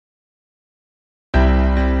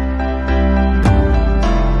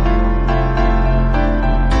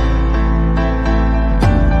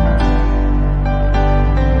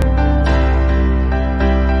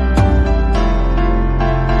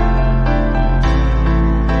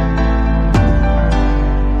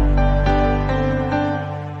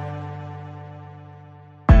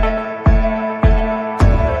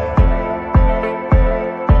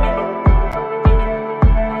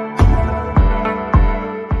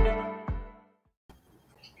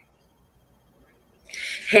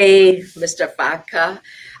Hey, Mr. Vaca.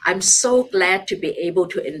 I'm so glad to be able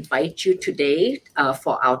to invite you today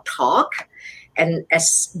for our talk. And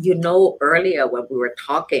as you know, earlier when we were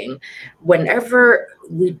talking, whenever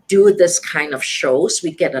we do this kind of shows,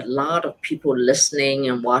 we get a lot of people listening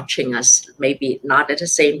and watching us, maybe not at the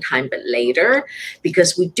same time, but later,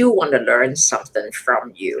 because we do want to learn something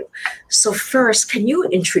from you. So first, can you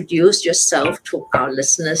introduce yourself to our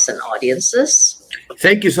listeners and audiences?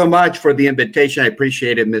 Thank you so much for the invitation. I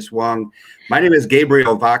appreciate it, Ms. Wong. My name is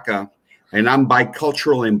Gabriel Vaca, and I'm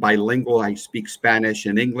bicultural and bilingual. I speak Spanish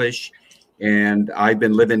and English, and I've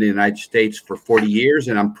been living in the United States for 40 years,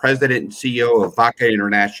 and I'm president and CEO of Vaca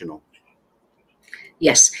International.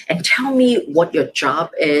 Yes, and tell me what your job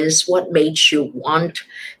is, what made you want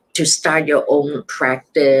to start your own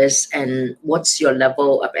practice, and what's your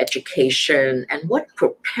level of education, and what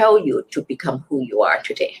propelled you to become who you are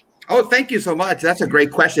today? Oh, thank you so much. That's a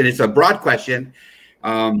great question. It's a broad question.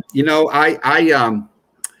 You know, I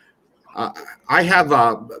have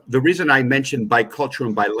the reason I mentioned bicultural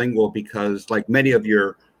and bilingual because, like many of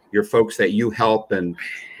your folks that you help and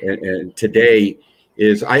today,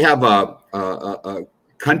 is I have a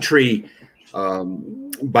country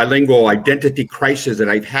bilingual identity crisis that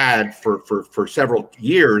I've had for several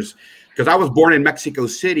years. Because I was born in Mexico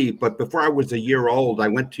City, but before I was a year old, I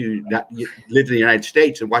went to live in the United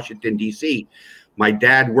States in Washington, D.C. My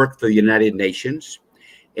dad worked for the United Nations.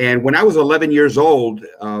 And when I was 11 years old,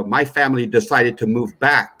 my family decided to move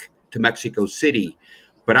back to Mexico City.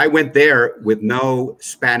 But I went there with no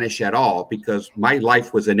Spanish at all because my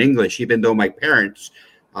life was in English, even though my parents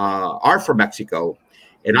are from Mexico.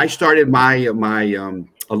 And I started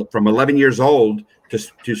from 11 years old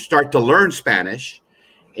to start to learn Spanish.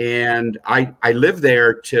 And I lived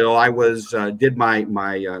there till I did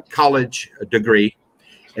my college degree,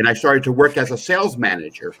 and I started to work as a sales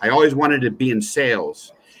manager. I always wanted to be in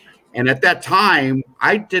sales. And at that time,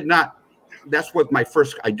 that's what my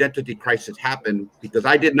first identity crisis happened, because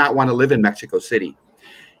I did not want to live in Mexico City.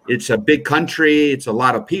 It's a big country, it's a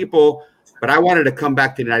lot of people, but I wanted to come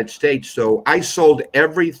back to the United States. So I sold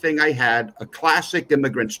everything I had, a classic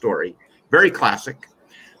immigrant story, very classic.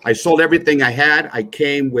 I sold everything I had. I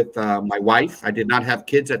came with my wife. I did not have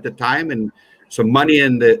kids at the time, and some money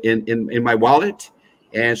in my wallet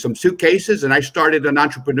and some suitcases, and I started an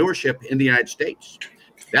entrepreneurship in the United States.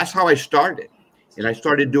 That's how I started. And I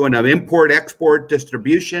started doing an import-export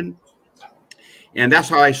distribution, and that's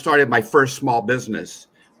how I started my first small business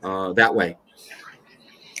that way.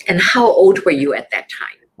 And how old were you at that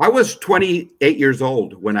time? I was 28 years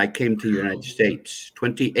old when I came to the United States,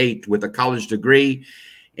 28 with a college degree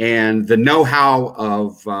and the know-how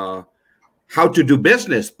of how to do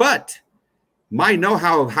business. But my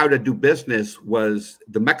know-how of how to do business was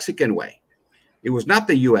the Mexican way. It was not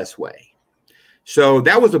the U.S. way. So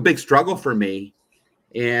that was a big struggle for me,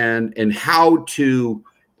 and how to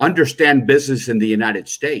understand business in the United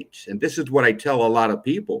States. And this is what I tell a lot of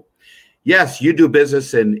people. Yes, you do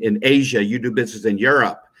business in Asia, you do business in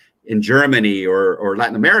Europe, in Germany or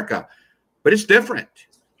Latin America, but it's different.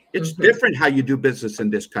 It's different how you do business in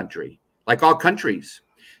this country, like all countries.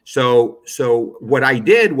 So what I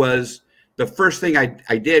did was, the first thing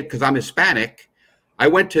I did, because I'm Hispanic, I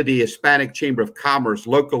went to the Hispanic Chamber of Commerce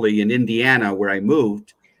locally in Indiana, where I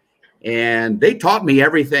moved, and they taught me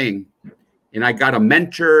everything. And I got a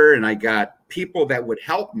mentor, and I got people that would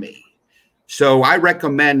help me. So I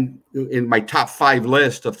recommend, in my top 5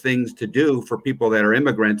 list of things to do for people that are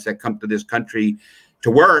immigrants that come to this country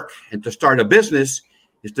to work and to start a business,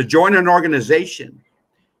 is to join an organization,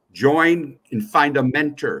 join and find a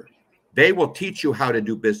mentor. They will teach you how to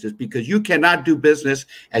do business, because you cannot do business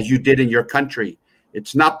as you did in your country.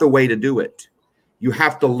 It's not the way to do it. You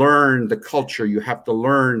have to learn the culture. You have to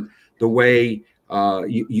learn the way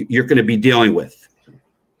you're going to be dealing with.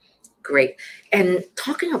 Great. And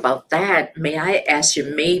talking about that, may I ask you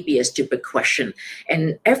maybe a stupid question?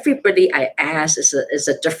 And everybody I ask is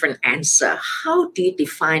a different answer. How do you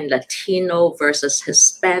define Latino versus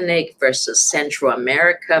Hispanic versus Central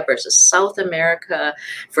America versus South America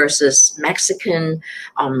versus Mexican?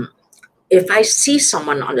 If I see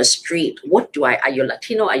someone on the street, are you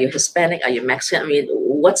Latino? Are you Hispanic? Are you Mexican? I mean,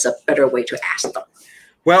 what's a better way to ask them?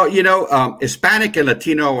 Well, you know, Hispanic and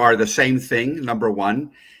Latino are the same thing, number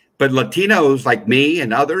one. But Latinos like me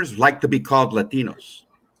and others like to be called Latinos.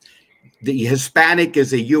 The Hispanic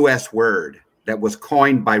is a U.S. word that was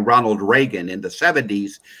coined by Ronald Reagan in the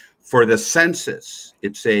 70s for the census.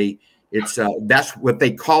 That's what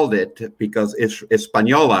they called it, because it's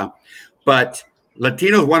Española. But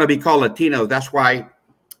Latinos want to be called Latinos. That's why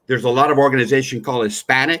there's a lot of organization called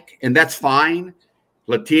Hispanic, and that's fine.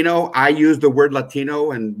 Latino. I use the word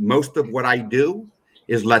Latino, and most of what I do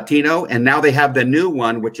is Latino. And now they have the new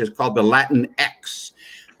one, which is called the Latin X.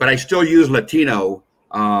 But I still use Latino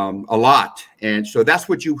a lot. And so that's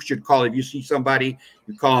what you should call it. If you see somebody,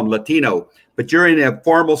 you call them Latino. But you're in a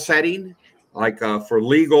formal setting, like for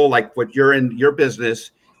legal, like what you're in your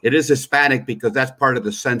business, it is Hispanic because that's part of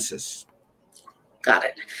the census. Got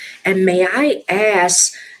it. And may I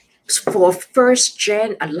ask, for first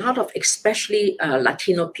gen, a lot of especially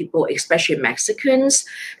Latino people, especially Mexicans,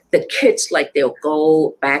 the kids, like they'll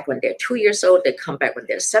go back when they're 2 years old, they come back when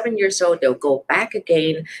they're 7 years old, they'll go back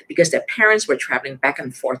again because their parents were traveling back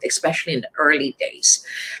and forth, especially in the early days.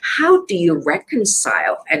 How do you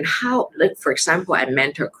reconcile, and how, like, for example, I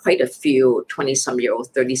mentor quite a few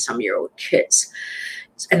 20-some-year-old, 30-some-year-old kids.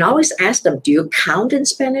 And I always ask them, do you count in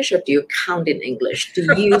Spanish or do you count in English? Do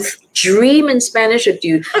you dream in Spanish or do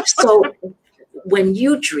you? So when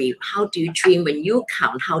you dream, how do you dream? When you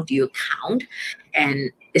count, how do you count?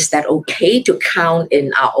 And is that okay to count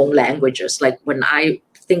in our own languages? Like when I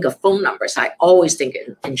think of phone numbers, I always think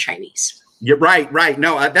in Chinese. You're right, right.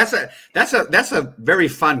 No, that's a very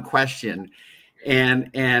fun question.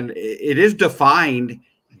 And it is defined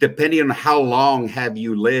depending on how long have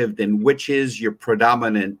you lived and which is your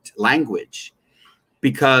predominant language.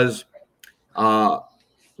 Because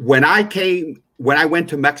when I went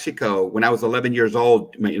to Mexico, when I was 11 years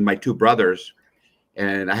old, and my two brothers,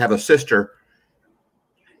 and I have a sister,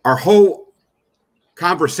 our whole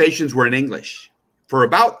conversations were in English for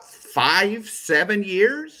about 5-7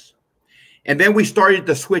 years. And then we started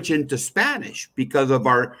to switch into Spanish because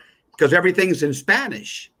everything's in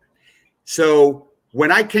Spanish. So when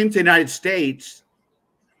I came to the United States,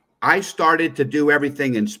 I started to do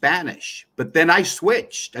everything in Spanish, but then I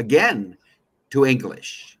switched again to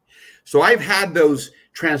English. So I've had those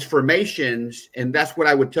transformations, and that's what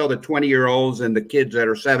I would tell the 20-year-olds and the kids that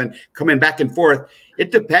are 7 coming back and forth.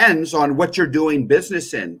 It depends on what you're doing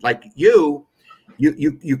business in. Like you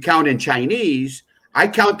count in Chinese, I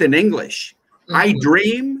count in English. Mm-hmm. I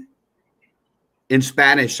dream in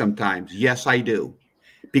Spanish sometimes. Yes, I do.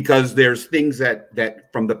 Because there's things that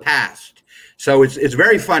from the past. So it's a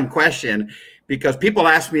very fun question because people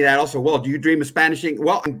ask me that also, well, do you dream of Spanish?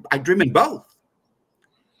 Well, I dream in both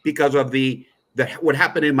because of what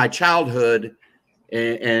happened in my childhood,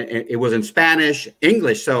 and it was in Spanish,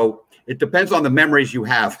 English. So it depends on the memories you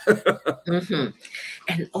have. Mm-hmm.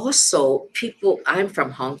 And also I'm from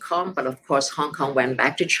Hong Kong, but of course, Hong Kong went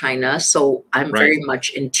back to China. So I'm very much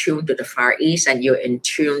in tune to the Far East, and you're in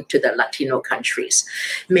tune to the Latino countries.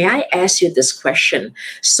 May I ask you this question?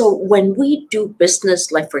 So when we do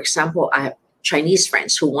business, like for example, I have Chinese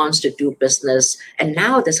friends who wants to do business. And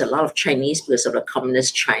now there's a lot of Chinese because of the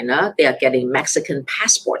communist China. They are getting Mexican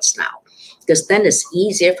passports now, because then it's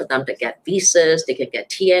easier for them to get visas. They can get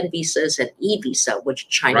TN visas and e-visa, which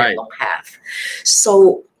China don't have.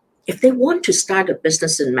 So if they want to start a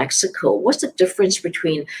business in Mexico, what's the difference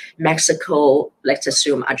between Mexico, let's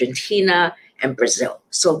assume Argentina, and Brazil?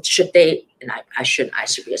 So should they, and I shouldn't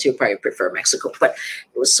ask you because you probably prefer Mexico, but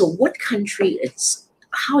so what country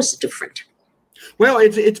how is it different? Well,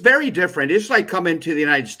 it's very different. It's like coming to the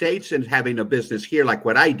United States and having a business here like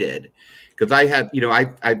what I did. Because I have,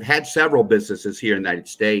 I've had several businesses here in the United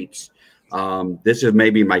States. This is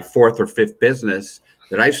maybe my 4th or 5th business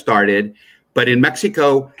that I started. But in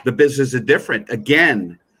Mexico, the business is different.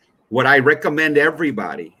 Again, what I recommend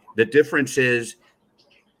everybody, the difference is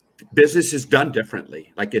business is done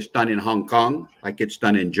differently. Like it's done in Hong Kong, like it's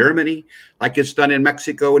done in Germany, like it's done in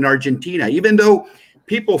Mexico and Argentina, even though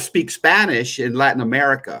people speak Spanish in Latin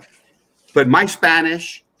America. But my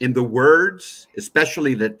Spanish, in the words,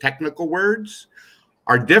 especially the technical words,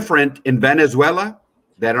 are different in Venezuela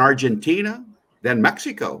than Argentina than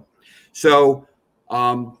Mexico. So,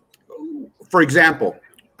 for example,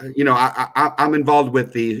 I'm involved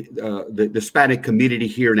with the Hispanic community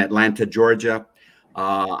here in Atlanta, Georgia.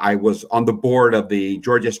 I was on the board of the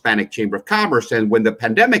Georgia Hispanic Chamber of Commerce, and when the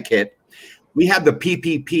pandemic hit, we had the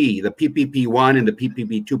PPP, the PPP-1 and the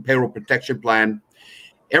PPP-2 payroll protection plan.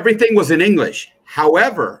 Everything was in English.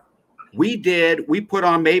 However, we put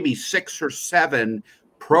on maybe 6 or 7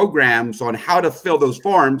 programs on how to fill those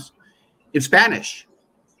forms in Spanish.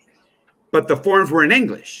 But the forms were in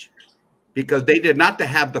English because they did not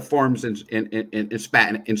have the forms in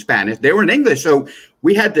Spanish. They were in English. So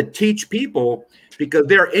we had to teach people because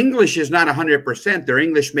their English is not 100%. Their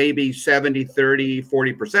English may be 70, 30,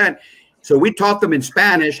 40%. So we taught them in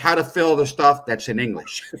Spanish how to fill the stuff that's in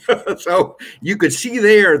English. So you could see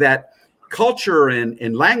there that culture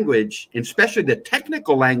and language, and especially the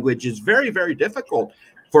technical language, is very, very difficult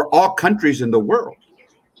for all countries in the world.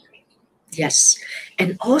 Yes.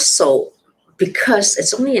 And also, because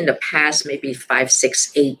it's only in the past maybe 5,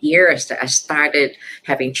 6, 8 years that I started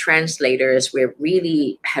having translators, we're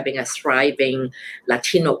really having a thriving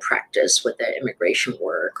Latino practice with the immigration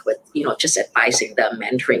work, with, just advising them,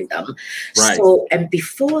 mentoring them. Right. So, and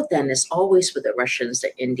before then, it's always with the Russians,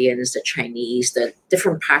 the Indians, the Chinese, the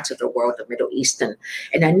different parts of the world, the Middle Eastern.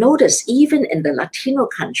 And I noticed even in the Latino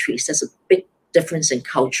countries, there's a big difference in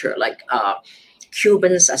culture. Like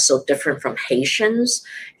Cubans are so different from Haitians.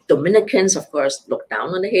 Dominicans, of course, look down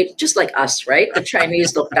on the Haitians, just like us, right? The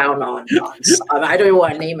Chinese look down on I don't even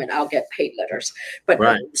want to name it. I'll get paid letters. But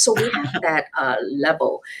Right. so we have that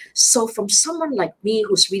level. So from someone like me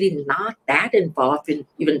who's really not that involved in,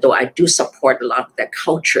 even though I do support a lot of their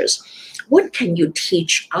cultures, what can you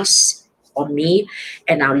teach us or me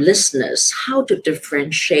and our listeners how to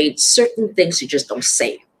differentiate certain things you just don't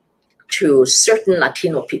say to certain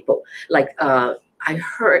Latino people? Like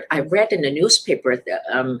I read in the newspaper that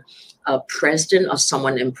a president or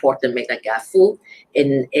someone important, Gafu,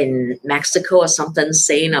 in Mexico or something,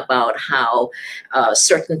 saying about how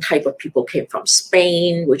certain type of people came from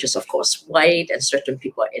Spain, which is of course white, and certain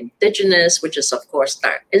people are indigenous, which is of course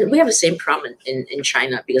dark. And we have the same problem in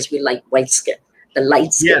China because we like white skin. The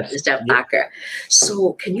light skin is that Vaca.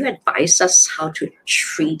 So can you advise us how to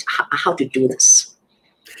treat, how to do this?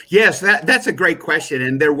 Yes, that's a great question.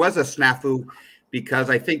 And there was a snafu, because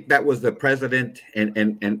I think that was the president, and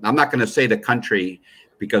I'm not going to say the country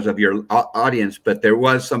because of your audience, but there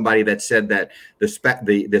was somebody that said that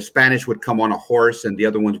the Spanish would come on a horse and the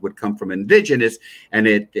other ones would come from indigenous, and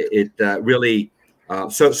it really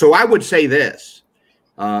so I would say this,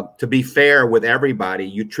 to be fair with everybody,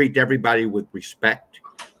 you treat everybody with respect,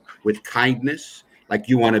 with kindness, like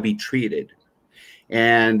you want to be treated.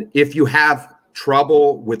 And if you have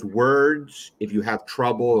trouble with words, if you have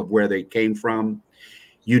trouble of where they came from,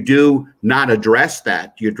 you do not address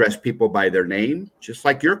that. You address people by their name, just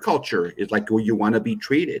like your culture is like where you want to be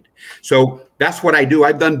treated. So that's what I do.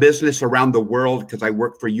 I've done business around the world because I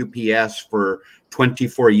worked for UPS for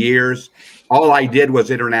 24 years. All I did was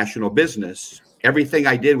international business. Everything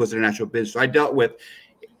I did was international business. So I dealt with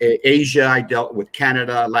Asia, I dealt with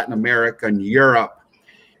Canada, Latin America, and Europe.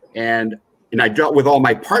 And I dealt with all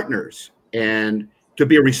my partners. And to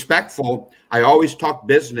be respectful, I always talked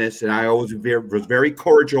business, and I always was very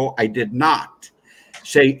cordial. I did not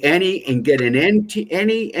say any and get in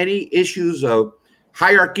any issues of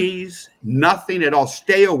hierarchies, nothing at all.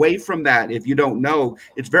 Stay away from that. If you don't know,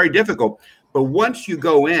 it's very difficult. But once you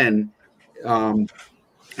go in and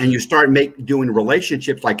you start doing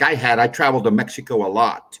relationships like I had, I traveled to Mexico a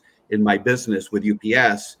lot in my business with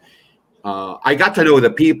UPS. I got to know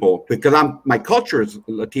the people because my culture is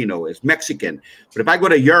Latino, is Mexican. But if I go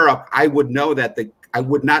to Europe, I would know that I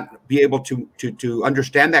would not be able to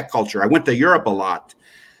understand that culture. I went to Europe a lot,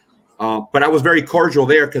 but I was very cordial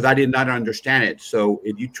there because I did not understand it. So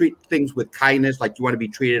if you treat things with kindness, like you want to be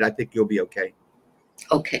treated, I think you'll be okay.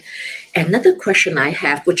 Okay. Another question I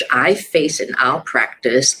have, which I face in our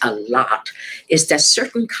practice a lot, is that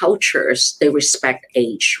certain cultures, they respect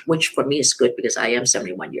age, which for me is good because I am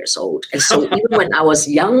 71 years old. And so even when I was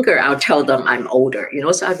younger, I'll tell them I'm older,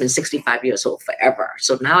 so I've been 65 years old forever.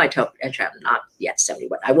 So now I tell, actually, I'm not yet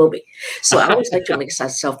 71, I will be. So I always like to make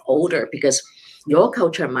myself older because your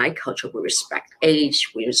culture and my culture, we respect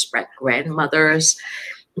age, we respect grandmothers.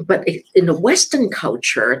 But in the Western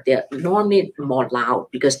culture, they're normally more loud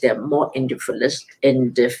because they're more individuals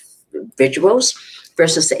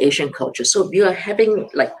versus the Asian culture. So if you're having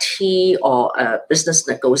like tea or a business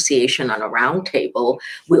negotiation on a round table,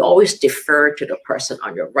 we always defer to the person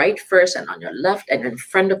on your right first and on your left and in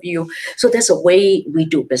front of you. So there's a way we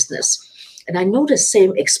do business. And I know the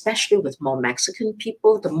same, especially with more Mexican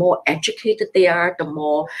people, the more educated they are, the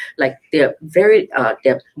more like they're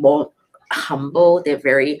more humble, they're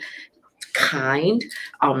very kind,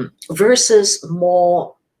 versus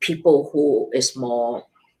more people who is more,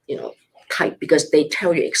 tight, because they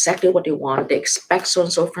tell you exactly what they want. They expect so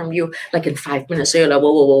and so from you. Like in 5 minutes, so you're like,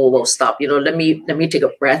 whoa, stop. Let me take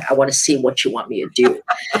a breath. I want to see what you want me to do.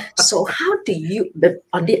 So how do you? But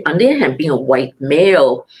on the other hand, being a white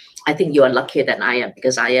male, I think you are luckier than I am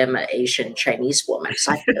because I am an Asian Chinese woman.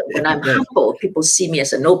 So when I'm humble, people see me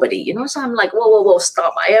as a nobody, So I'm like, whoa,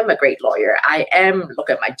 stop. I am a great lawyer. I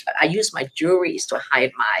use my jewelries to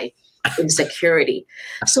hide my insecurity.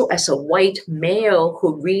 So as a white male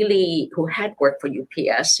who had worked for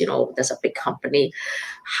UPS, there's a big company,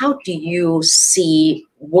 how do you see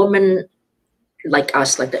women like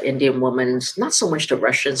us, like the Indian women, not so much the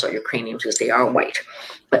Russians or Ukrainians because they are white,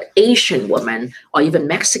 but Asian women or even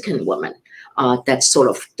Mexican women that's sort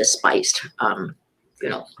of despised?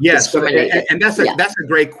 Yes, discriminated? and that's a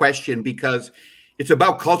great question, because it's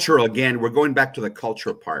about cultural. Again, we're going back to the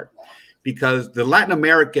culture part, because the Latin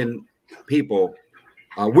American people,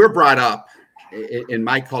 we're brought up in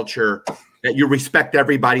my culture that you respect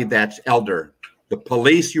everybody that's elder. The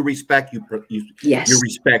police you respect, you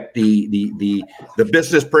respect the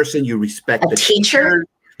business person, you respect the teacher.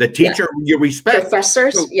 The teacher you respect.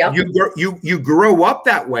 Professors, so you grow up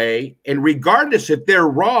that way, and regardless if they're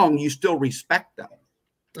wrong, you still respect them.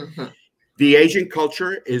 Mm-hmm. The Asian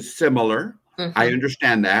culture is similar. Mm-hmm. I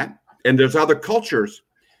understand that. And there's other cultures.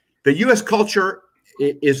 The U.S. culture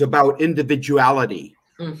is about individuality.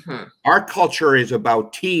 Mm-hmm. Our culture is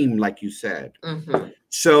about team, like you said. Mm-hmm.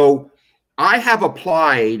 So I have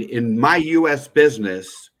applied in my U.S.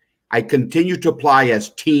 business. I continue to apply as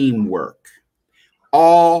teamwork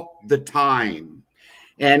all the time,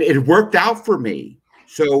 and it worked out for me.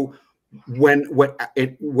 So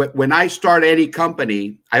when I start any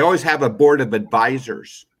company, I always have a board of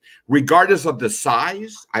advisors, regardless of the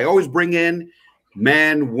size. I always bring in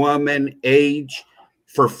men, women, age,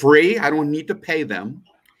 for free. I don't need to pay them.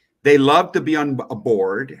 They love to be on a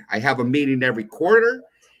board. I have a meeting every quarter,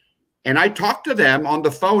 and I talk to them on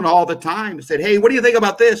the phone all the time. I said, hey, what do you think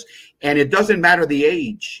about this? And it doesn't matter the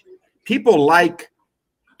age. People like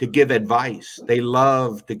to give advice. They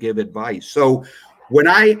love to give advice. So when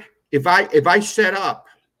if I set up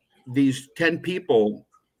these 10 people,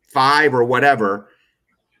 5 or whatever,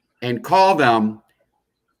 and call them,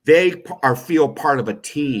 they feel part of a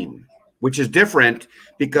team, which is different,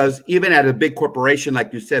 because even at a big corporation,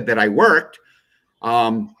 like you said, that I worked,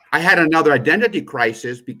 I had another identity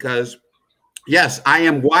crisis, because yes, I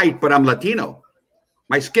am white, but I'm Latino.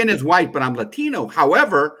 My skin is white, but I'm Latino.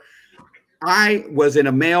 However, I was in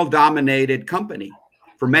a male-dominated company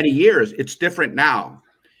for many years. It's different now.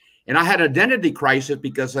 And I had an identity crisis,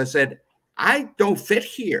 because I said, I don't fit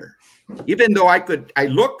here. Even though I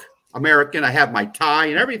look American, I have my tie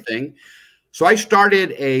and everything. So I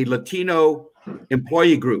started a Latino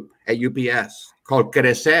employee group at UPS called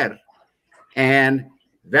Crecer. And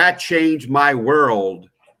that changed my world,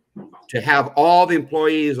 to have all the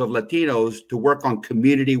employees of Latinos to work on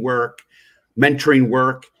community work, mentoring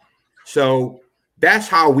work. So that's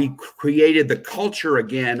how we created the culture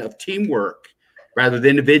again of teamwork rather than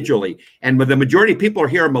individually. And the majority of people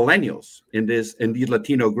here are millennials in these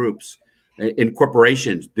Latino groups in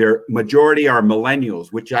corporations. Their majority are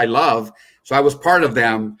millennials, which I love. So I was part of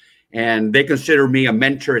them, and they consider me a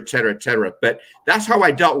mentor, et cetera, et cetera. But that's how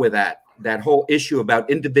I dealt with that whole issue about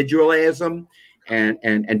individualism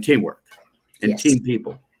and teamwork and team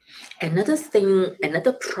people. Another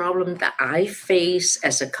problem that I face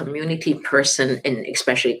as a community person in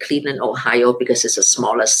especially Cleveland, Ohio, because it's a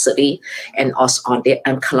smaller city, and also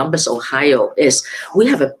Columbus, Ohio, is we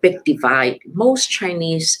have a big divide. Most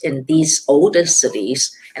Chinese in these older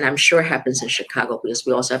cities, and I'm sure it happens in Chicago, because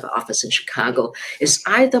we also have an office in Chicago, is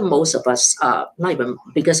either most of us, not even,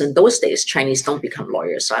 because in those days, Chinese don't become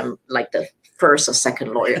lawyers. So I'm like the first or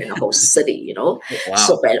second lawyer in the whole city, Wow.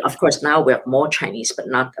 So, but of course, now we have more Chinese, but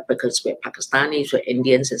not because we're Pakistanis, we're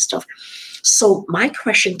Indians and stuff. So my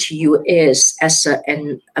question to you is, as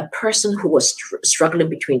a person who was struggling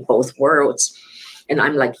between both worlds, and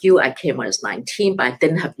I'm like you, I came when I was 19, but I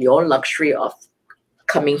didn't have your luxury of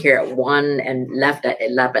coming here at 1 and left at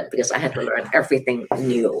 11, because I had to learn everything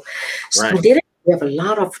new. So we have a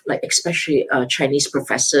lot of, like, especially Chinese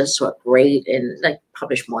professors who are great and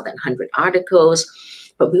publish more than 100 articles.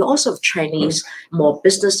 But we also have Chinese, more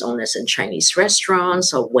business owners in Chinese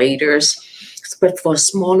restaurants or waiters. But for a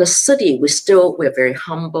smaller city, we're very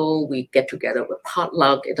humble. We get together with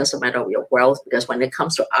potluck. It doesn't matter your wealth, because when it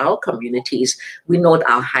comes to our communities, we know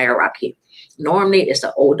our hierarchy. Normally, it's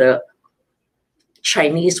the older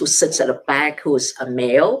Chinese who sits at the back, who's a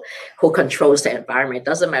male, who controls the environment. It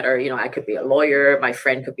doesn't matter, I could be a lawyer, my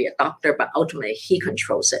friend could be a doctor, but ultimately he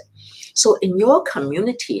controls it. So in your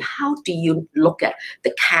community, how do you look at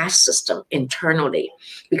the caste system internally?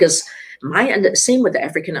 Because same with the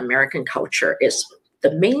African-American culture is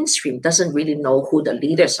the mainstream doesn't really know who the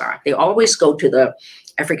leaders are. They always go to the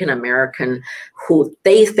African-American who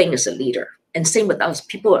they think is a leader. And same with us,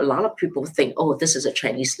 a lot of people think, oh, this is a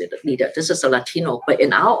Chinese leader, this is a Latino. But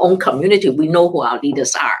in our own community, we know who our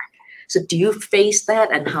leaders are. So do you face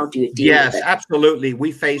that, and how do you deal with it? Yes, absolutely.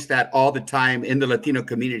 We face that all the time in the Latino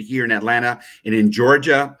community here in Atlanta and in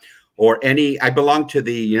Georgia, I belong to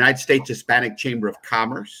the United States Hispanic Chamber of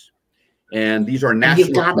Commerce. And these are national.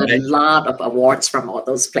 You've got a lot of awards from all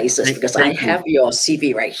those places, because I have your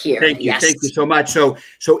CV right here. Thank you. Thank you so much. So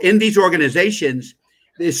in these organizations,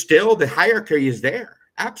 the hierarchy is there.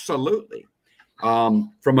 Absolutely.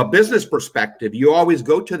 From a business perspective, you always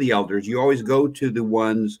go to the elders. You always go to the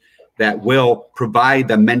ones that will provide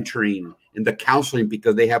the mentoring and the counseling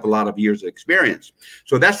because they have a lot of years of experience.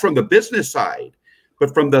 So that's from the business side.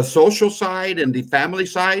 But from the social side and the family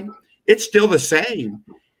side, it's still the same.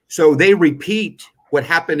 So they repeat what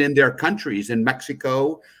happened in their countries, in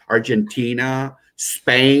Mexico, Argentina,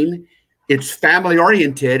 Spain. It's family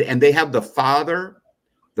oriented, and they have the father,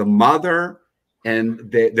 the mother, and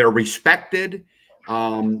they're respected.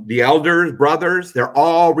 The elders, brothers, they're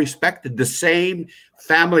all respected. The same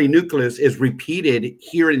family nucleus is repeated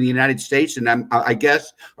here in the United States, and I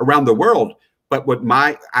guess around the world. But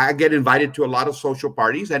I get invited to a lot of social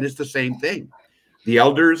parties, and it's the same thing. The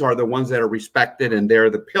elders are the ones that are respected, and they're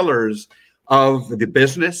the pillars of the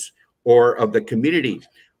business or of the community.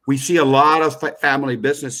 We see a lot of family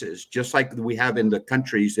businesses, just like we have in the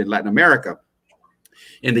countries in Latin America.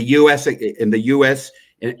 In the U.S.,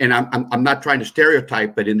 and I'm not trying to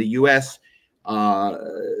stereotype, but in the U.S.,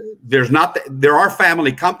 there are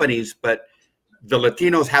family companies, but the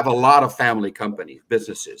Latinos have a lot of family companies,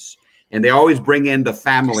 businesses, and they always bring in the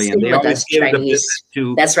family, and they always give the business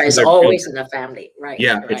to. That's right. It's always in the family, right?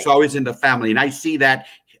 Yeah, right. It's always in the family, and I see that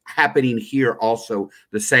happening here also,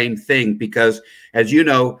 the same thing, because as you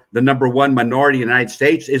know, the #1 minority in the United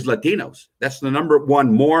States is Latinos. That's the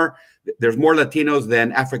 #1 there's more Latinos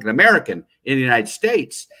than African American in the United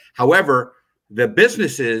States. However, the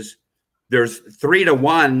businesses, there's 3 to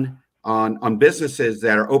 1 on businesses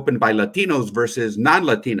that are opened by Latinos versus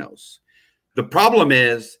non-Latinos. The problem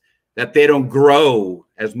is that they don't grow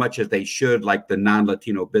as much as they should, like the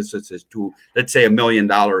non-Latino businesses, to, let's say, $1 million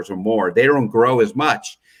or more. They don't grow as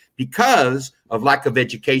much because of lack of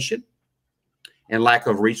education and lack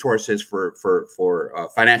of resources for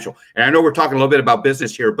financial. And I know we're talking a little bit about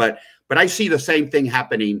business here, but I see the same thing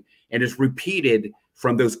happening, and it's repeated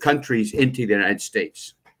from those countries into the United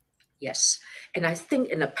States. Yes. And I think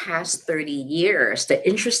in the past 30 years, the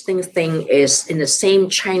interesting thing is in the same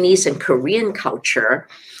Chinese and Korean culture,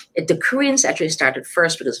 the Koreans actually started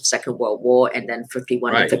first because of Second World War, and then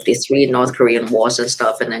 51 and 53 North Korean wars and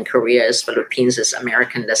stuff, and then Korea is Philippines is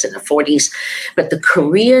American, that's in the 40s. But the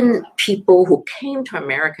Korean people who came to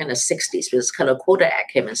America in the 60s, because Color Quota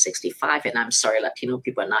Act came in 65, and I'm sorry, Latino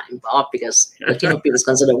people are not involved because Latino people is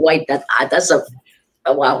considered white. That's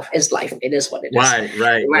well, it's life. It is what it is.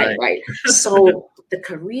 Right. So the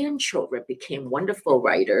Korean children became wonderful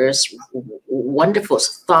writers, wonderful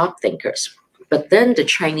thought thinkers. But then the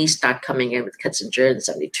Chinese start coming in with Kissinger in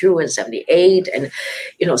 72 and 78. And,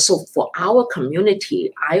 so for our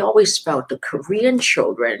community, I always felt the Korean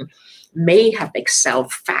children may have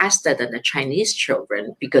excelled faster than the Chinese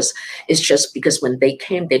children because it's just because when they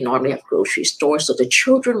came, they normally have grocery stores. So the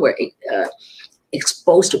children were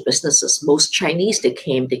exposed to businesses. Most Chinese, they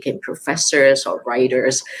came professors or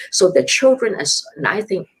writers. So the children, and I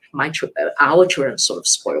think our children are sort of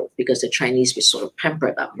spoiled because the Chinese, we sort of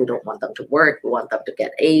pamper them. We don't want them to work. We want them to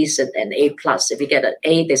get A's and A+. If you get an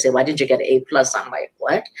A, they say, why didn't you get an A+? I'm like,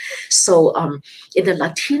 what? So in the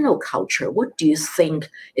Latino culture, what do you think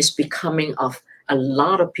is becoming of a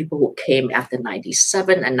lot of people who came after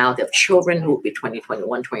 97 and now they have children who will be 20,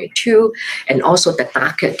 21, 22, and also the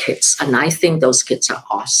DACA kids. And I think those kids are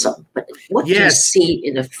awesome. But what do you see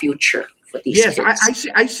in the future for these kids?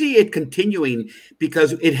 I see it continuing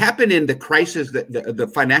because it happened in the crisis,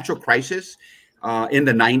 the financial crisis in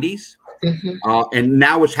the 90s. And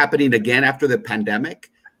now it's happening again after the pandemic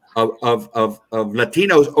of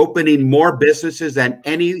Latinos opening more businesses than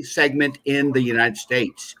any segment in the United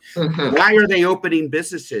States. Why are they opening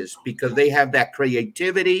businesses? Because they have that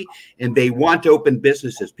creativity and they want to open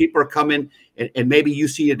businesses. People are coming, and maybe you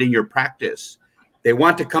see it in your practice. They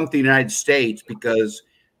want to come to the United States because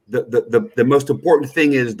the most important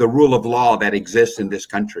thing is the rule of law that exists in this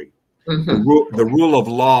country. The rule of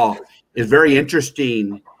law is very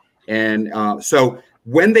interesting. And so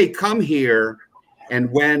when they come here and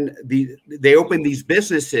when they open these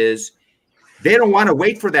businesses, they don't want to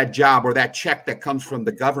wait for that job or that check that comes from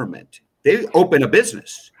the government. They open a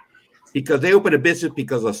business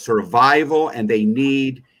because of survival, and they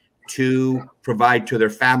need to provide to their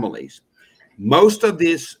families. Most of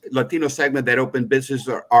this Latino segment that open businesses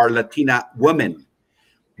are Latina women.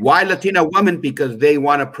 Why Latina women? Because they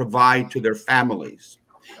want to provide to their families.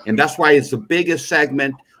 And that's why it's the biggest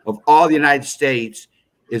segment of all the United States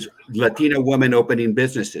is Latina women opening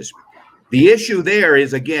businesses. The issue there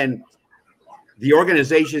is, again, the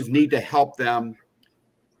organizations need to help them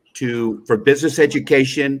for business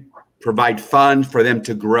education, provide funds for them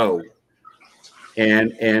to grow.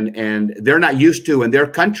 And they're not used to, in their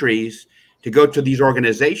countries, to go to these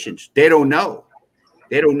organizations. They don't know.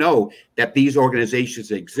 They don't know that these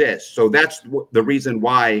organizations exist. So that's the reason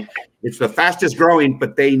why it's the fastest growing,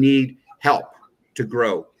 but they need help to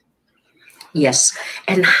grow. Yes.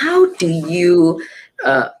 And how do you,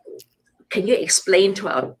 can you explain to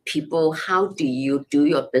our people, how do you do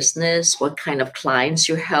your business? What kind of clients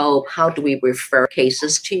you help? How do we refer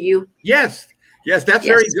cases to you? Yes. Yes, that's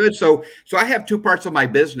very good. So I have two parts of my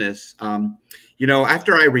business. You know,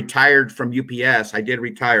 after I retired from UPS, I did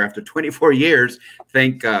retire after 24 years.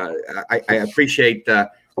 I appreciate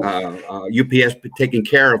UPS taking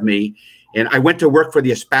care of me. And I went to work for the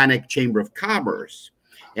Hispanic Chamber of Commerce.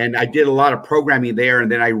 And I did a lot of programming there.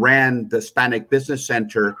 And then I ran the Hispanic Business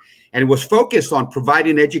Center. And it was focused on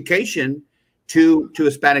providing education to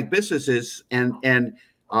Hispanic businesses. I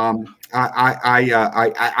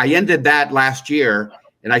ended that last year,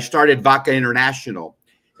 and I started Vaca International.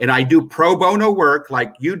 And I do pro bono work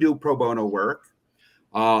like you do pro bono work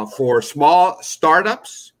for small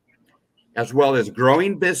startups as well as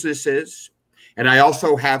growing businesses. And I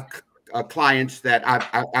also have clients that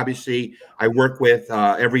obviously I work with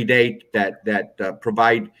every day that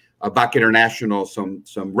provide Vaca International some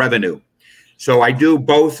revenue. So I do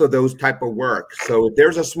both of those type of work. So if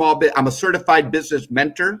there's a small bit, I'm a certified business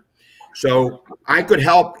mentor. So I could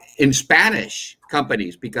help in Spanish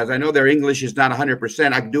companies because I know their English is not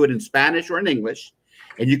 100%. I can do it in Spanish or in English.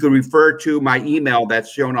 And you can refer to my email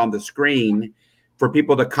that's shown on the screen for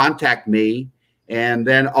people to contact me. And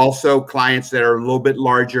then also clients that are a little bit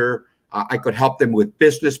larger, I could help them with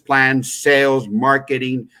business plans, sales,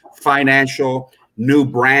 marketing, financial, new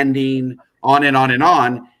branding, on and on and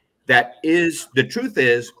on. That is, the truth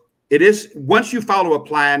is, it is, once you follow a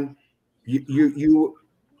plan, you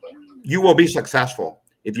will be successful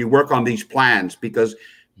if you work on these plans, because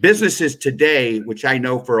businesses today, which I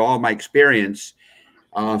know for all my experience,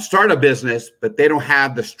 start a business, but they don't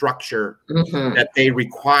have the structure that they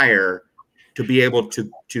require to be able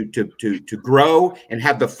to grow and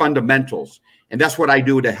have the fundamentals. And that's what I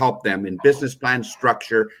do to help them in business plan,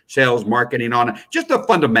 structure, sales, marketing, on just the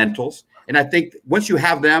fundamentals. And I think once you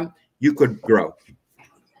have them, you could grow.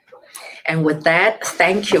 And with that,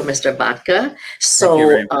 thank you, Mr. Vaca.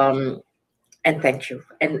 So, and thank you.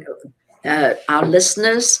 And our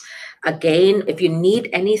listeners, again, if you need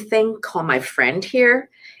anything, call my friend here,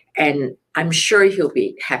 and I'm sure he'll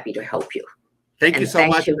be happy to help you. Thank you so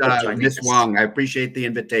much, Ms. Wong. I appreciate the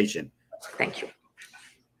invitation. Thank you.